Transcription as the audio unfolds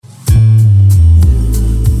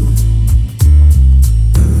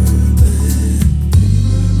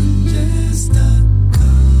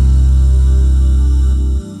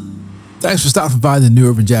Thanks for stopping by the New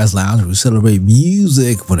Urban Jazz Lounge, where we celebrate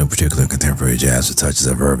music, but in particular contemporary jazz with touches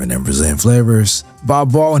of urban and Brazilian flavors.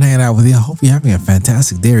 Bob Baldwin hanging out with you. I hope you're having a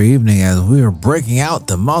fantastic day or evening as we are breaking out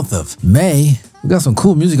the month of May. We got some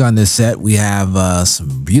cool music on this set. We have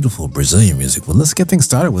some beautiful Brazilian music. Well, let's get things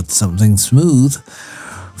started with something smooth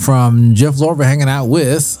from Jeff Lorber hanging out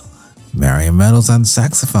with Marion Meadows on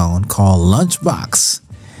saxophone called Lunchbox.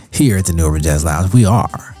 Here at the New Urban Jazz Lounge, we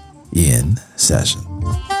are in session.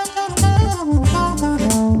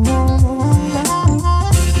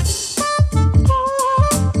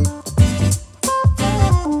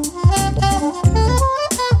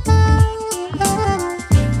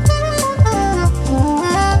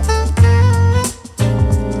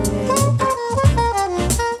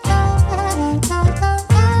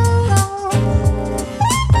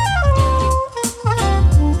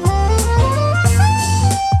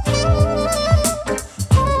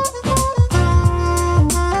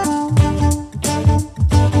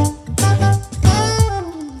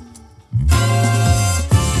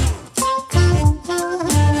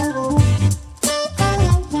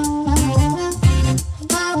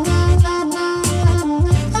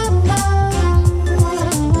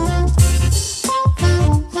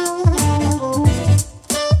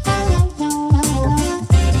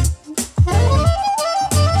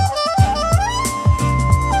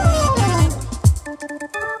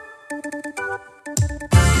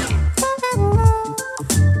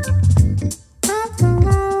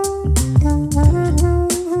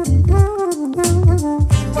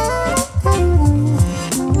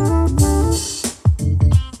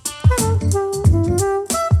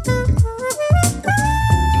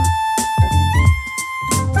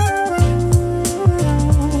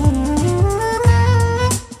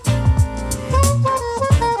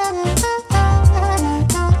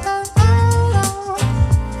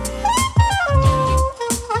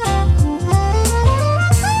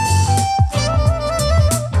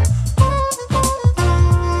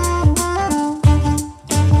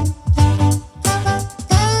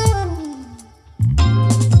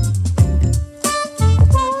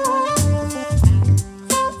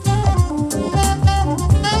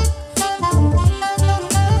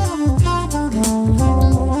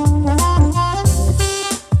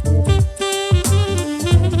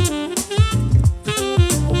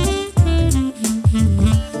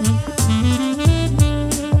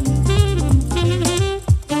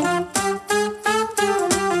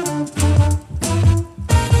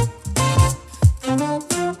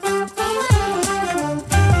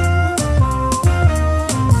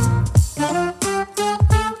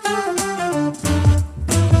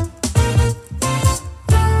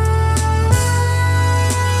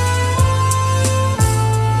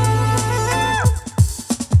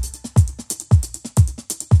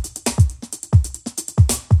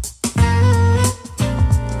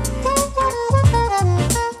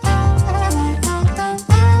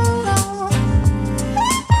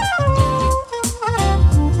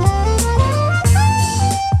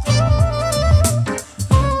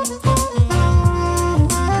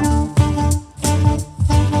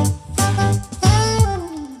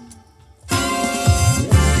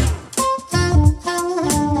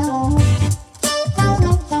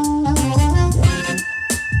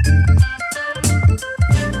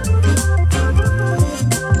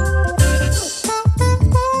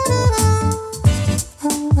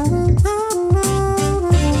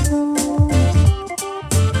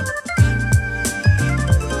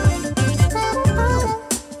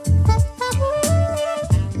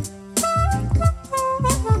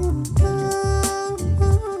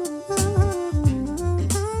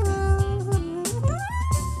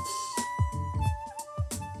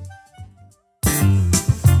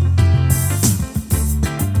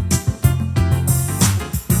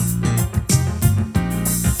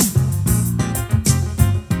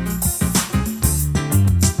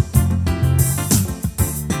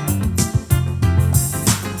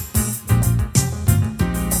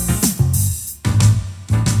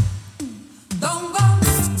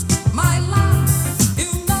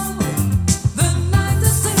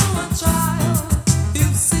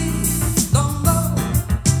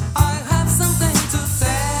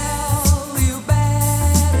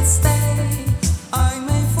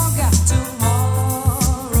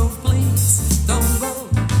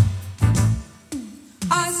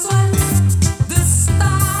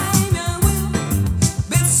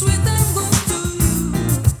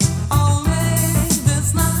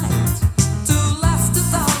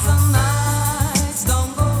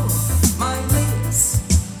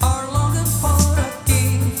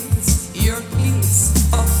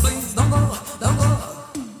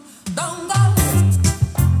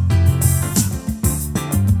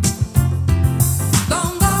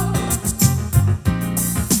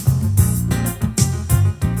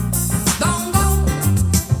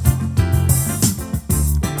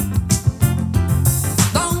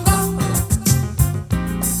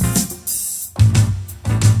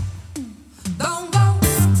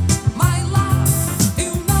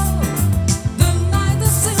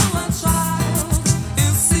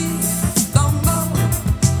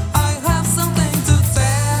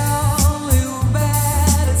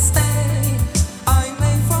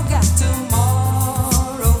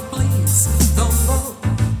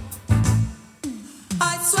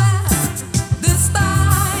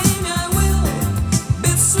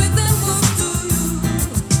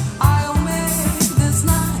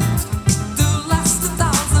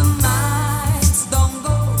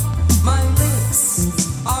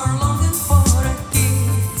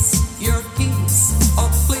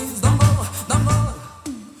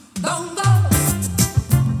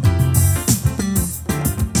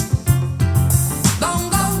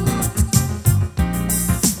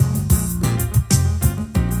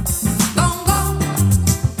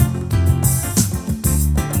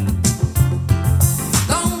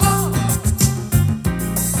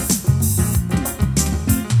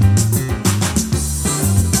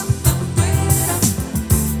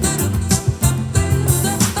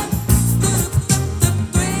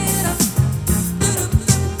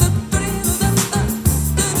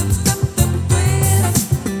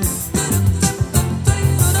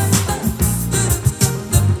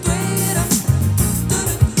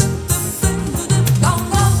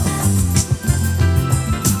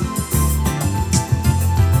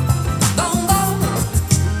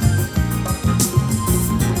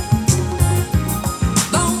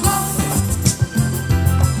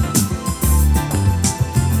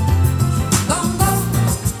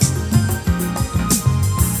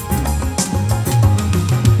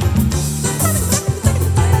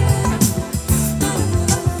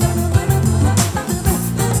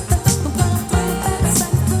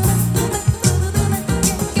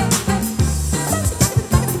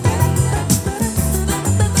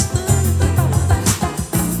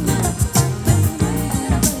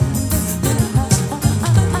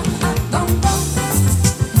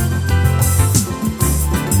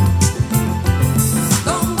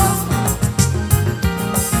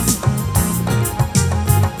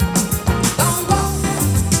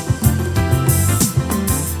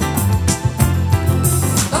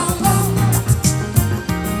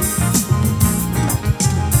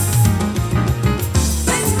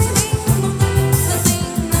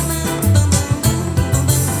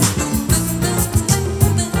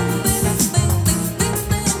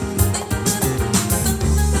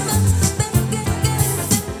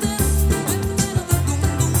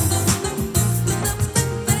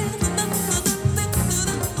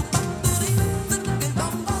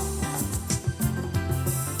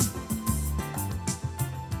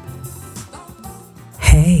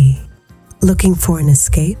 Looking for an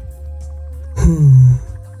escape?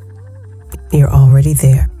 You're already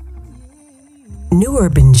there.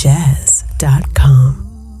 newurbanjazz.com.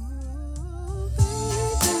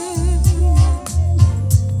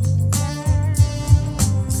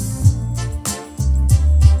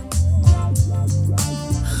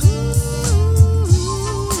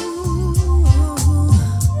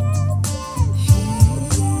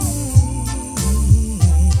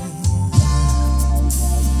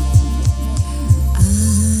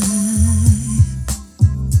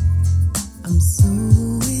 I'm so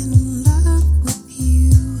in love with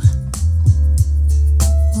you.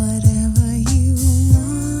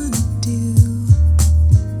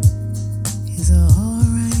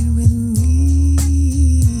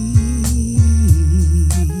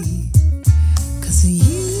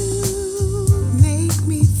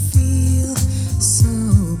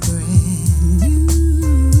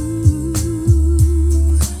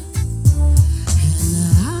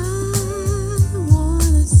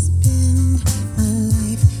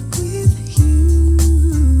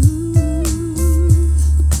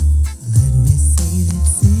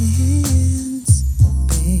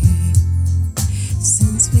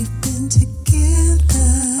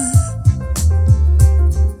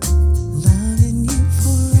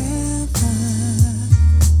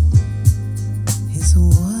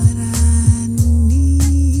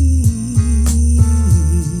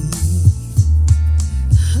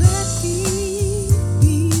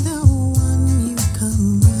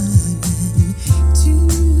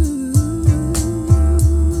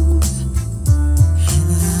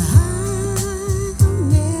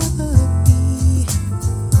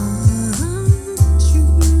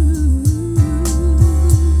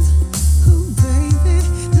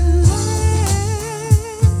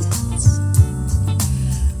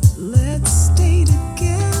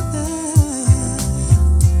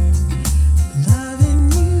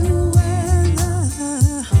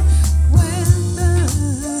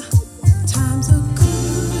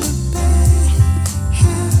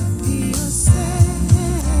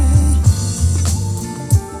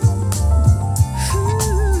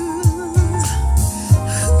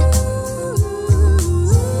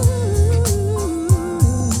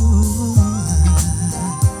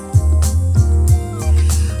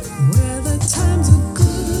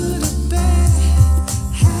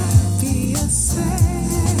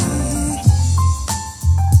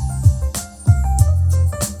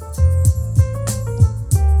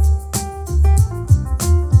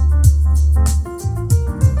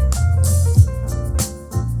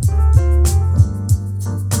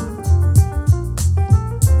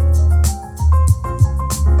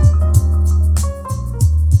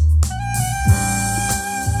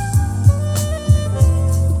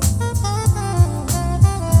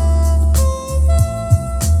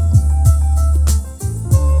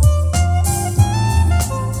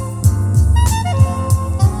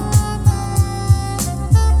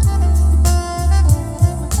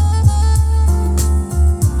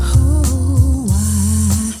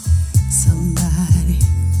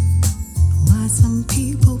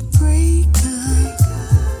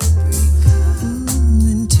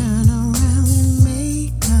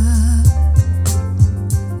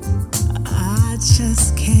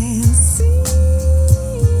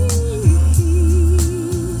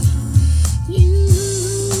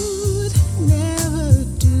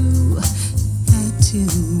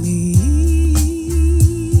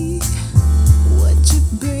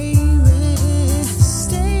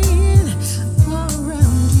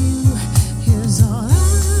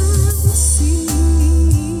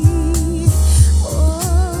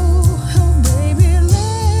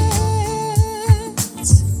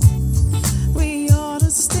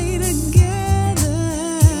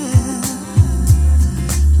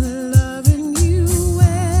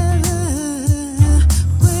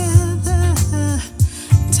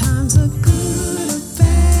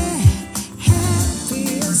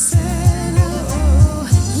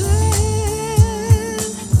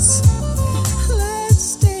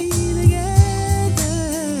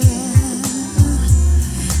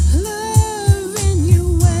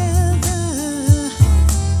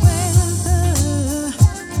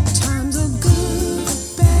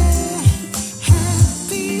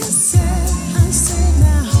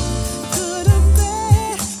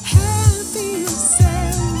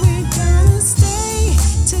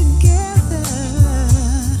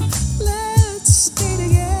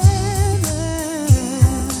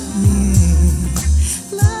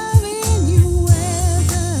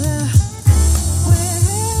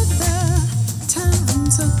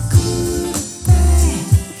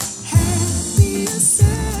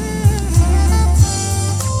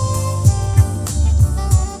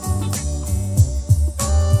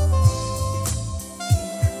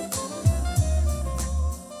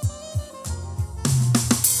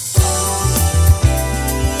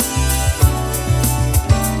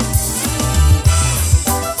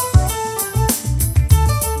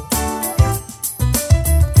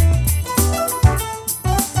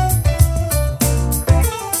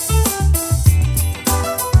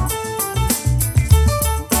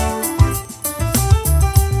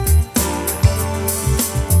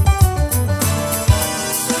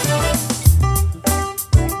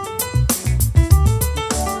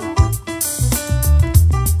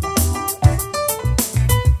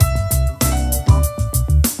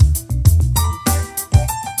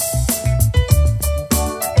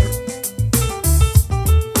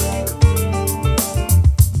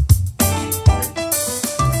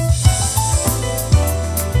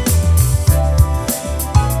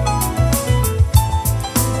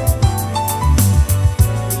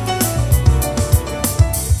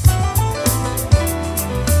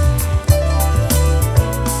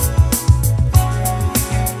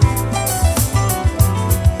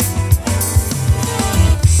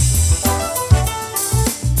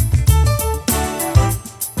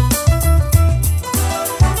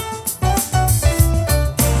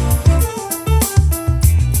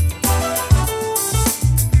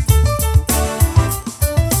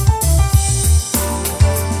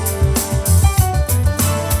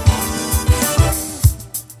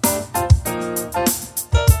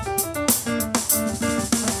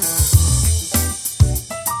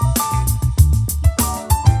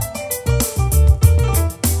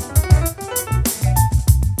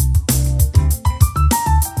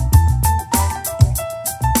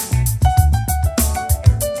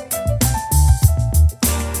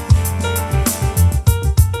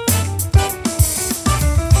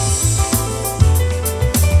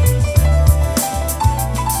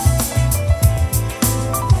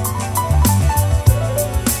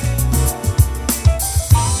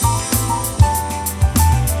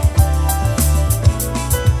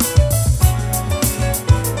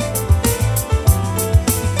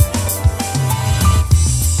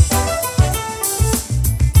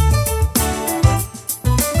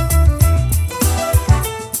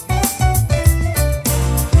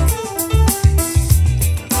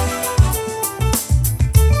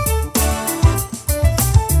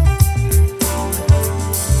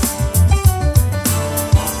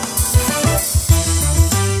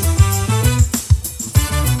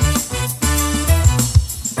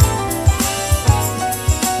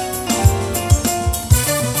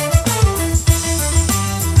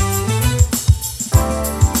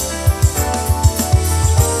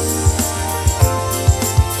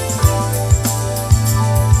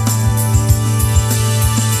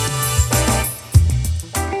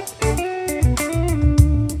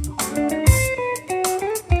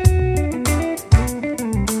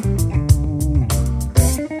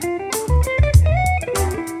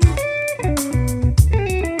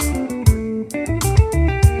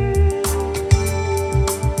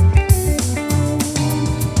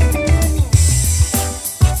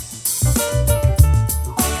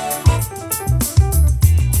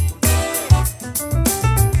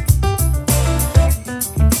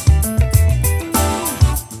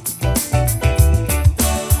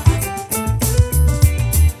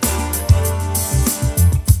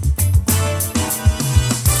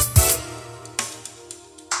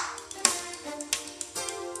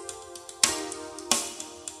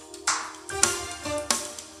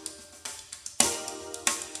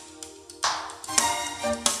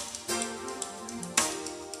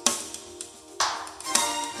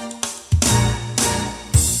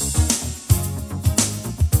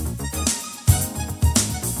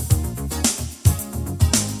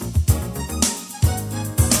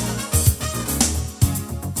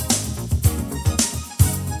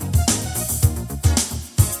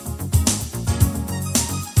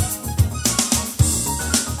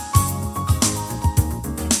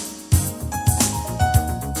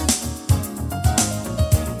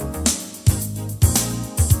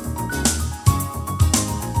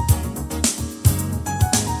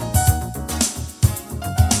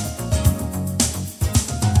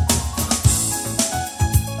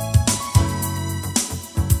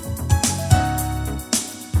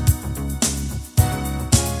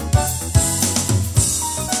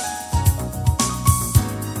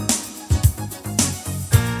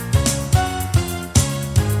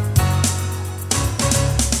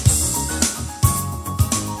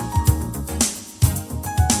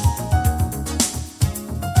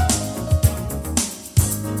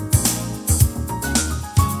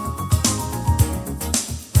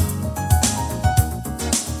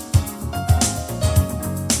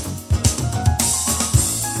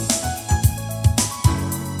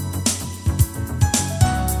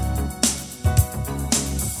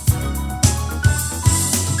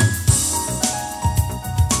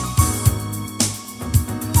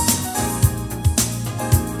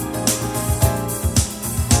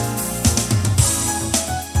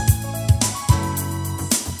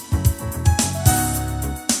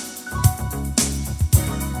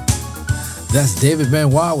 That's David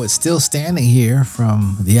Benoit with Still Standing Here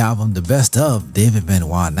from the album The Best of David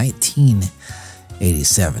Benoit,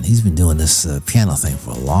 1987. He's been doing this piano thing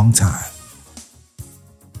for a long time.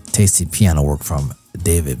 Tasty piano work from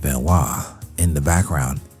David Benoit in the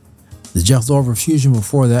background. The Jeff Lorber fusion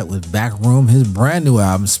before that with Back Room, his brand new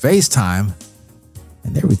album, Space Time.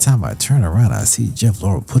 And every time I turn around, I see Jeff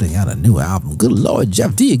Lorber putting out a new album. Good Lord,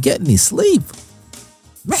 Jeff, do you get any sleep?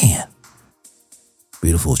 Man.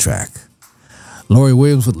 Beautiful track. Lori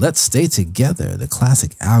Williams with Let's Stay Together, the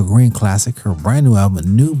classic Al Green classic, her brand new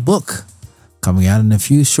album, New Book, coming out in a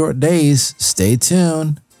few short days. Stay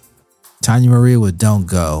tuned. Tania Maria with Don't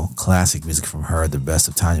Go, classic music from her, the best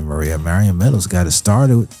of Tania Maria. Marion Meadows got it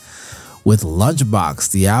started with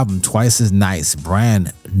Lunchbox, the album Twice as Nice,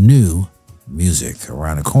 brand new music.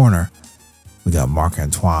 Around the corner, we got Marc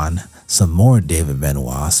Antoine, some more David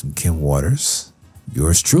Benoit, some Kim Waters,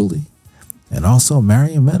 yours truly, and also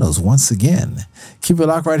Marion Meadows once again. Keep it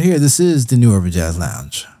locked right here. This is the New Urban Jazz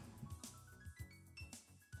Lounge.